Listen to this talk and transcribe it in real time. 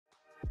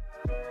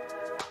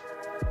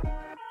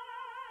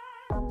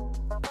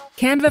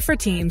Canva for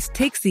Teams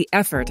takes the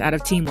effort out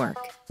of teamwork.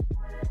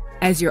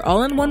 As your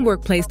all-in-one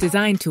workplace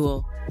design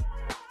tool,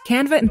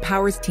 Canva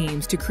empowers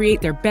teams to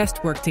create their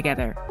best work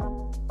together,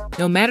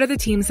 no matter the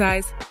team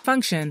size,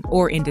 function,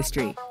 or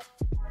industry.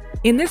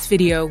 In this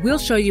video, we'll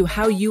show you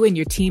how you and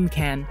your team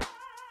can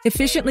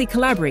efficiently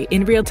collaborate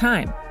in real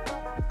time,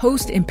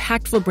 host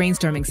impactful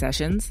brainstorming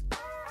sessions,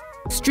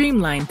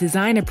 streamline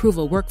design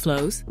approval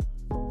workflows,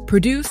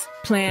 produce,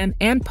 plan,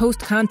 and post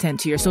content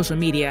to your social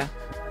media,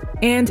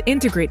 and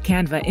integrate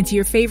Canva into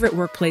your favorite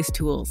workplace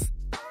tools.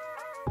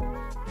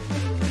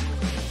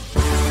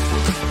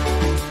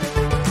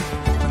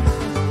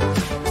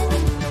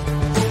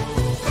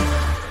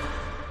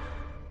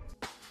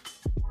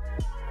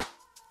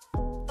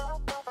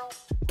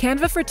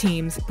 Canva for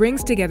Teams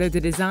brings together the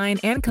design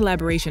and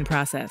collaboration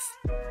process,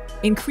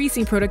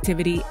 increasing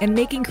productivity and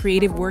making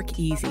creative work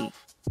easy.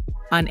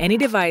 On any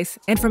device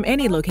and from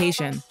any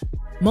location,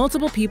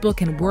 multiple people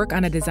can work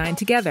on a design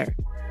together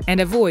and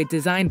avoid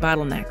design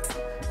bottlenecks.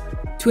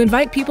 To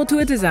invite people to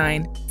a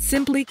design,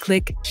 simply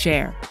click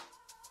Share.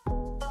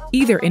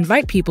 Either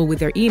invite people with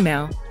their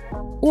email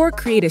or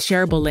create a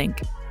shareable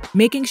link,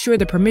 making sure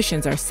the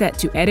permissions are set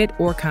to edit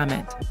or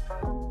comment.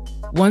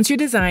 Once your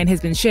design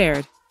has been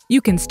shared, you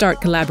can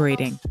start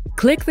collaborating.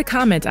 Click the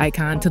comment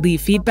icon to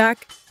leave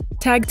feedback,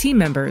 tag team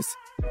members,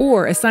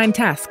 or assign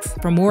tasks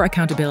for more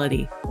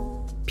accountability.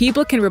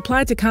 People can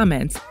reply to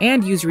comments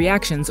and use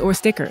reactions or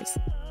stickers.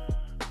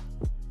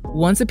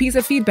 Once a piece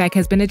of feedback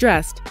has been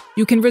addressed,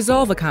 you can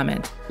resolve a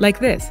comment, like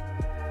this.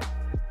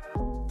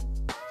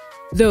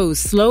 Those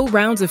slow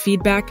rounds of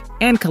feedback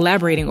and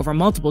collaborating over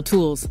multiple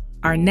tools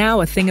are now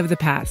a thing of the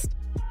past.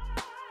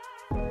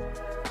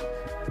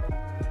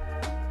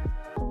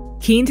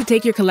 Keen to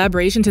take your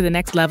collaboration to the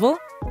next level?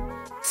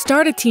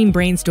 Start a team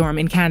brainstorm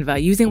in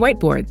Canva using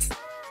whiteboards.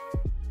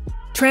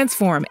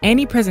 Transform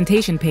any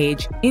presentation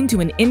page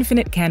into an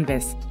infinite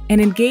canvas and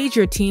engage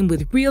your team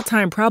with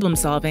real-time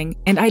problem-solving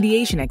and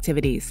ideation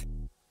activities.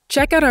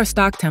 Check out our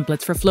stock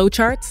templates for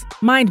flowcharts,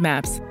 mind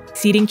maps,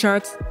 seating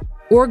charts,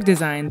 org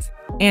designs,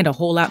 and a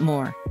whole lot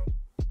more.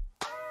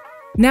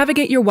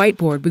 Navigate your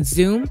whiteboard with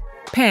zoom,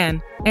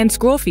 pan, and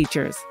scroll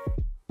features.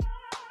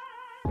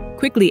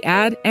 Quickly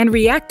add and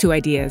react to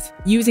ideas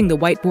using the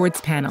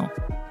whiteboards panel.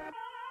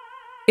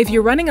 If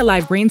you're running a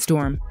live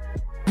brainstorm,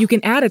 you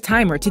can add a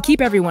timer to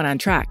keep everyone on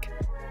track.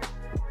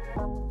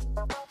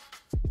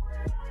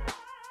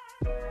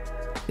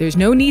 There's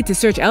no need to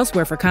search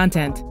elsewhere for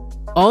content.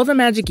 All the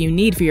magic you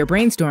need for your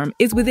brainstorm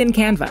is within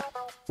Canva.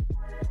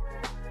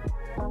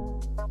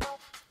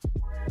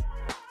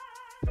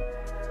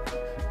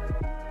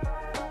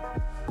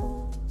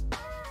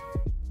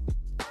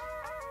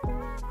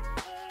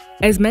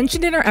 As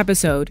mentioned in our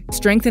episode,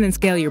 Strengthen and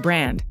Scale Your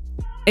Brand,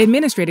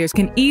 administrators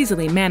can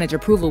easily manage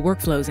approval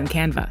workflows in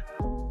Canva.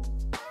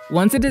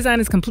 Once a design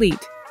is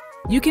complete,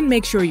 you can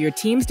make sure your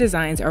team's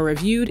designs are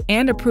reviewed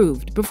and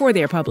approved before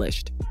they are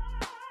published.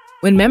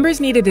 When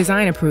members need a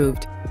design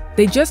approved,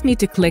 they just need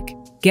to click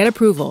Get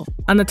Approval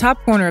on the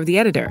top corner of the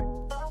editor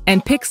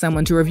and pick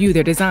someone to review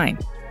their design.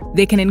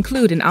 They can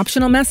include an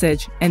optional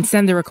message and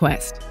send the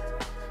request.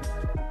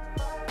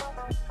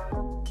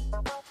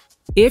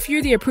 If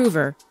you're the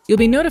approver, you'll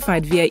be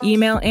notified via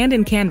email and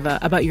in Canva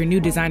about your new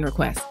design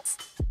requests.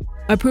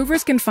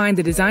 Approvers can find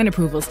the Design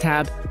Approvals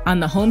tab on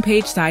the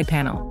homepage side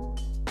panel.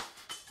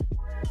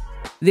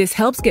 This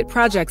helps get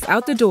projects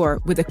out the door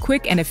with a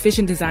quick and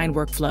efficient design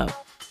workflow.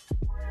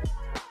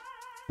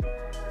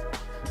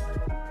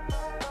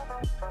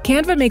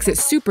 Canva makes it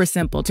super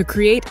simple to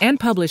create and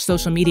publish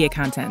social media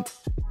content.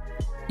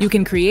 You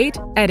can create,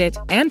 edit,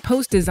 and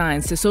post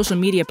designs to social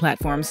media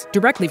platforms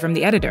directly from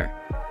the editor.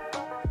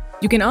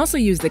 You can also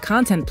use the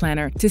Content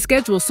Planner to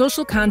schedule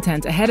social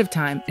content ahead of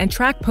time and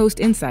track post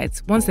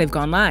insights once they've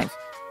gone live.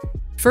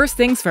 First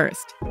things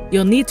first,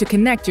 you'll need to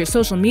connect your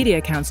social media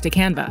accounts to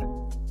Canva.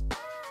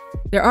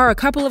 There are a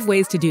couple of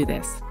ways to do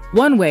this.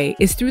 One way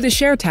is through the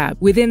Share tab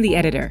within the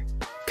editor.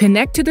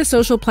 Connect to the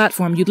social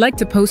platform you'd like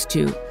to post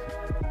to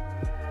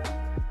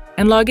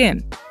and log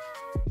in.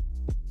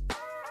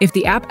 If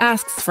the app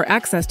asks for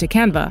access to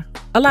Canva,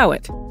 allow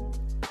it.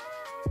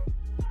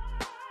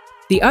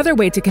 The other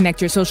way to connect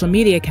your social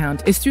media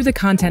account is through the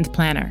Content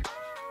Planner.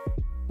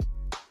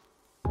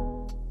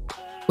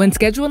 When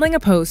scheduling a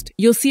post,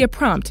 you'll see a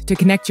prompt to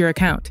connect your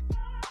account.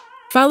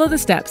 Follow the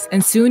steps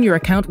and soon your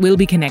account will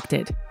be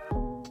connected.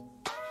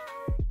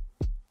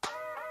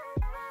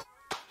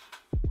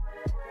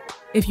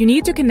 If you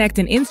need to connect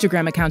an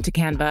Instagram account to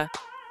Canva,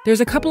 there's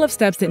a couple of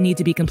steps that need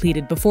to be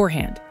completed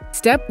beforehand.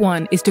 Step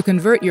 1 is to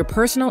convert your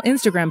personal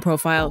Instagram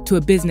profile to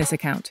a business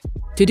account.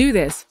 To do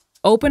this,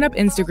 open up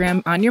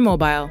Instagram on your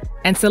mobile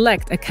and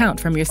select Account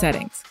from your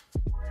settings.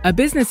 A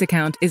business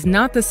account is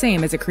not the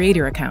same as a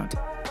creator account.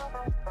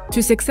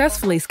 To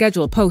successfully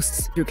schedule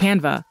posts through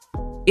Canva,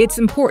 it's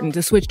important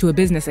to switch to a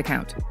business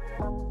account.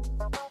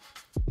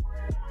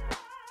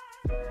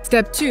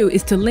 Step 2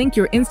 is to link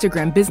your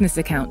Instagram business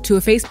account to a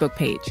Facebook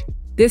page.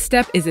 This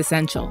step is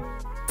essential.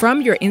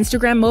 From your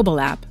Instagram mobile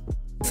app,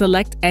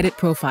 select Edit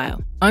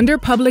Profile. Under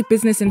Public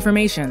Business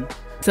Information,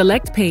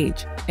 Select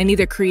Page and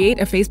either create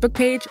a Facebook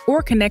page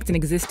or connect an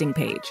existing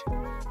page.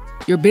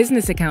 Your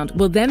business account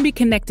will then be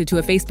connected to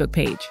a Facebook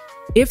page.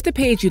 If the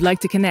page you'd like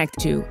to connect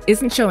to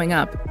isn't showing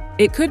up,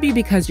 it could be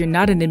because you're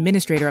not an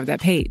administrator of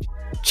that page.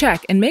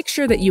 Check and make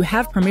sure that you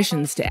have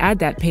permissions to add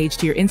that page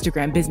to your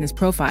Instagram business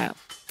profile.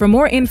 For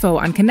more info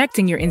on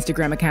connecting your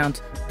Instagram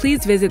account,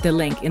 please visit the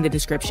link in the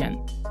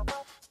description.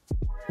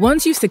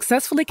 Once you've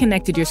successfully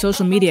connected your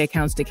social media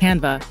accounts to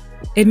Canva,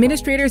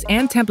 administrators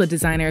and template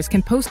designers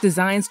can post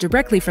designs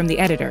directly from the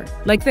editor,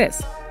 like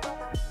this.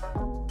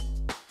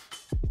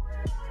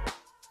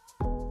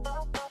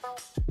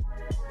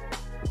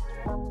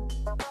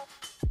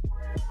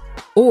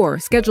 Or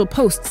schedule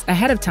posts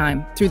ahead of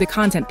time through the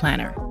content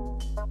planner.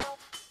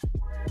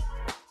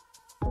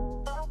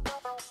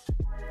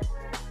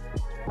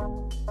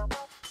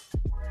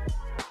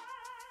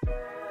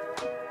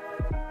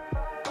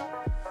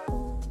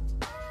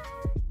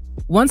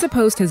 Once a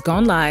post has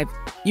gone live,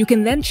 you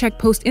can then check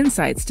post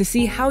insights to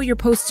see how your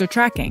posts are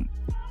tracking,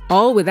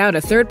 all without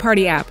a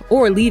third-party app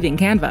or leaving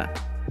Canva.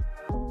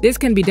 This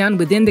can be done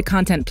within the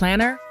content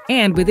planner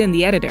and within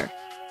the editor.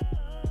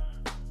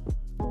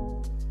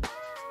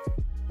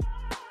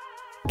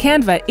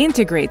 Canva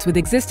integrates with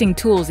existing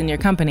tools in your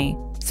company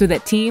so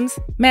that teams,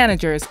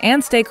 managers,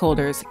 and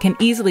stakeholders can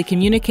easily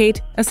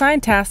communicate, assign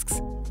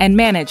tasks, and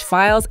manage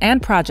files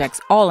and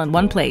projects all in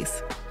one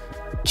place.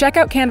 Check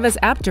out Canva's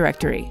app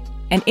directory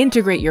and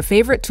integrate your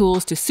favorite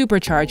tools to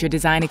supercharge your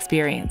design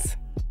experience.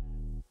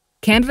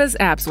 Canva's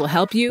apps will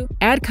help you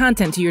add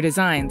content to your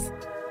designs,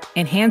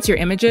 enhance your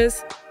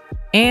images,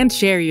 and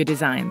share your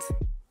designs.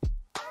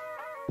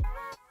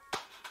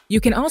 You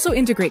can also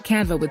integrate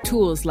Canva with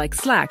tools like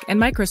Slack and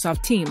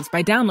Microsoft Teams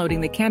by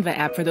downloading the Canva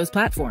app for those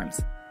platforms.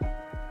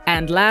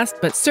 And last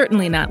but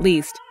certainly not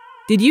least,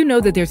 did you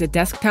know that there's a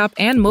desktop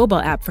and mobile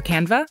app for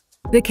Canva?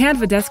 The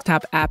Canva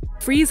desktop app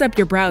frees up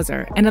your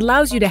browser and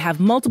allows you to have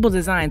multiple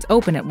designs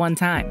open at one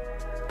time.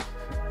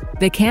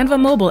 The Canva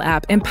mobile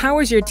app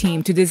empowers your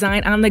team to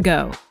design on the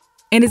go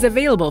and is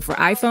available for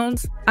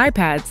iPhones,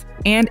 iPads,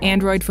 and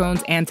Android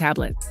phones and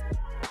tablets.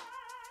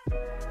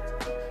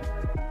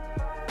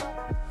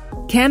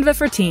 Canva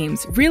for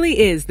Teams really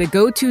is the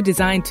go-to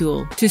design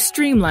tool to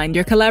streamline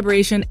your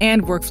collaboration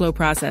and workflow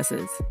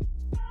processes.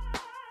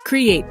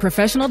 Create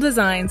professional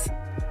designs,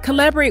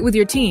 collaborate with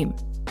your team,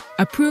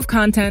 approve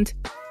content,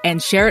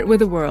 and share it with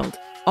the world,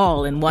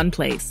 all in one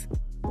place.